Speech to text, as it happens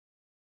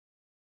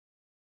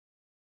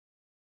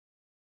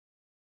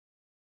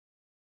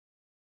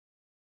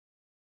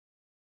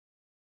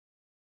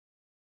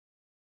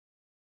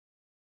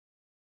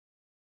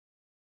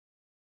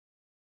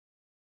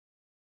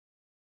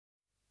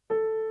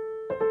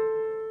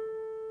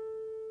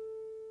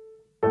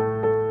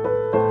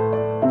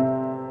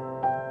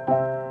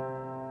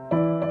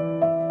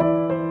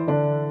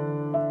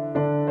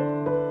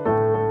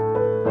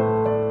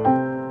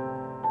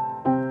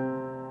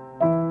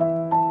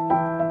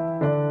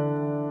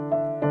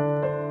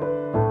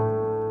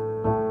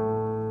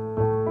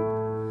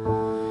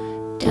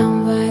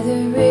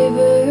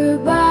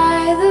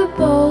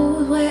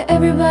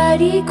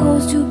somebody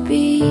goes to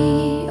be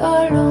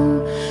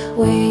alone,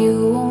 where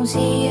you won't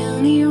see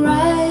any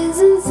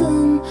rising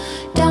sun.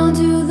 Down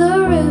to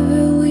the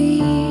river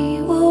we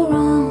will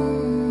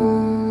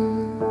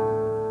run.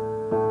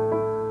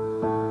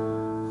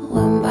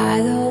 When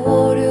by the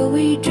water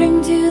we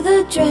drink to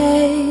the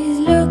dregs,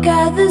 look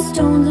at the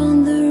stones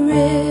on the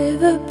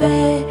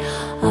riverbed.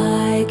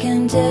 I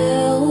can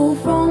tell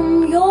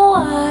from your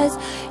eyes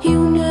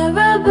you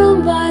never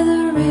been by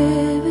the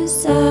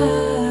riverside.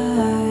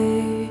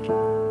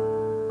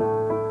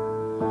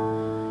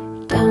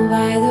 Down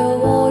by the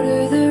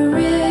water, the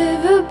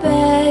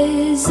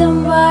riverbed,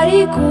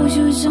 somebody calls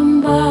you,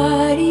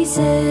 somebody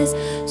says,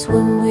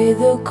 swim with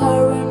the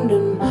current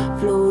and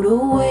float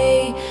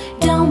away.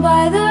 Down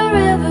by the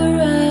river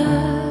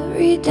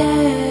every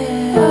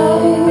day.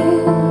 Oh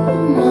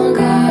my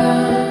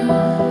God,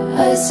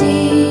 I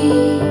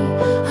see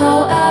how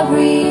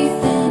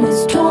everything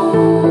is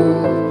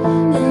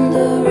torn in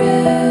the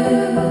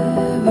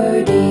river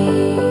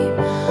deep,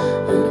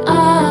 and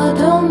I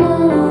don't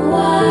know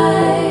why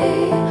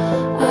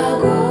I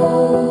go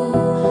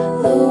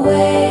the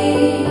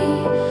way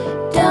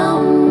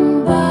down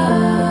by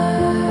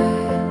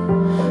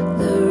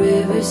the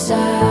riverside.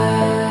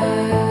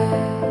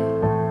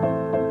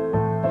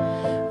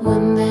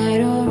 When that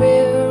old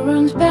river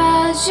runs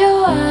past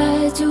your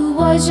eyes to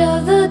wash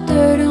out the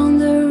dirt on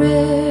the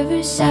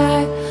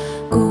riverside,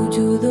 go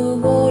to the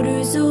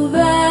water so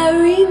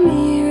very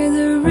near,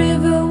 the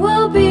river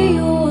will be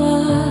your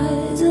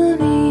eyes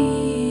and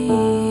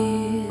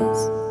ears.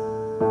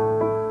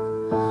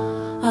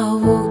 I'll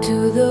walk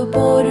to the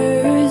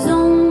borders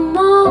on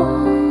my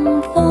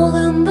own, fall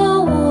in the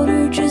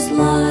water just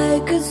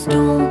like a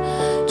stone,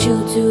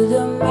 chill to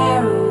the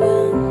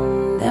marrow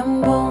in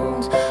them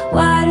bones.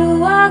 Why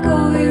do I go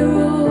here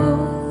all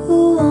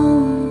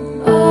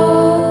alone?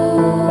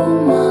 Oh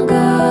my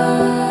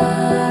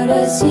God, I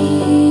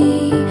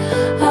see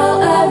how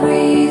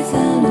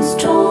everything is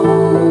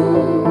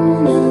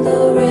torn in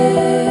the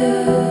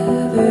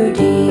river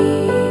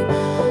deep,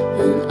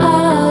 and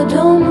I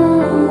don't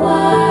know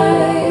why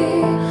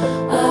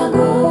I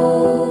go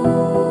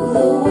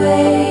the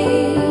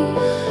way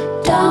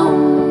down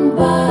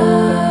by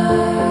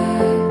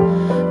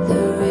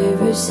the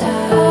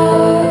riverside.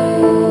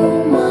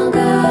 Oh my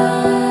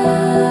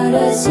God,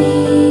 I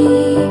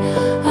see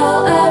how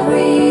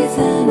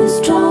everything is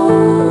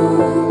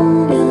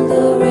torn in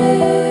the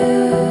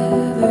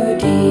river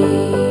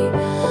deep,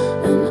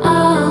 and I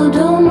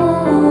don't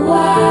know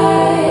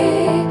why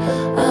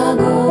I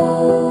go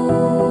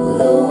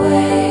the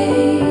way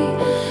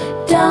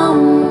down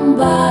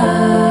by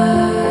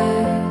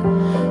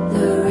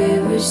the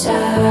riverside.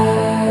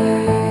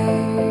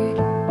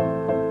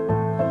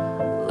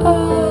 Oh,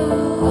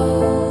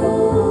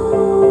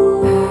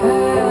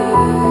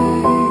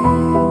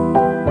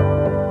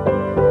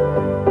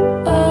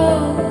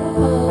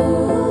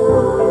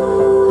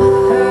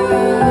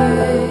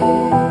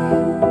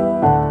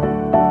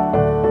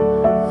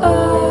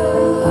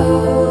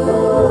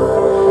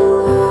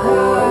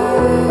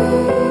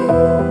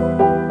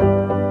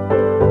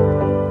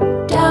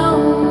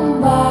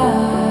 down by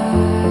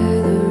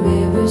the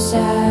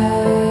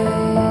riverside.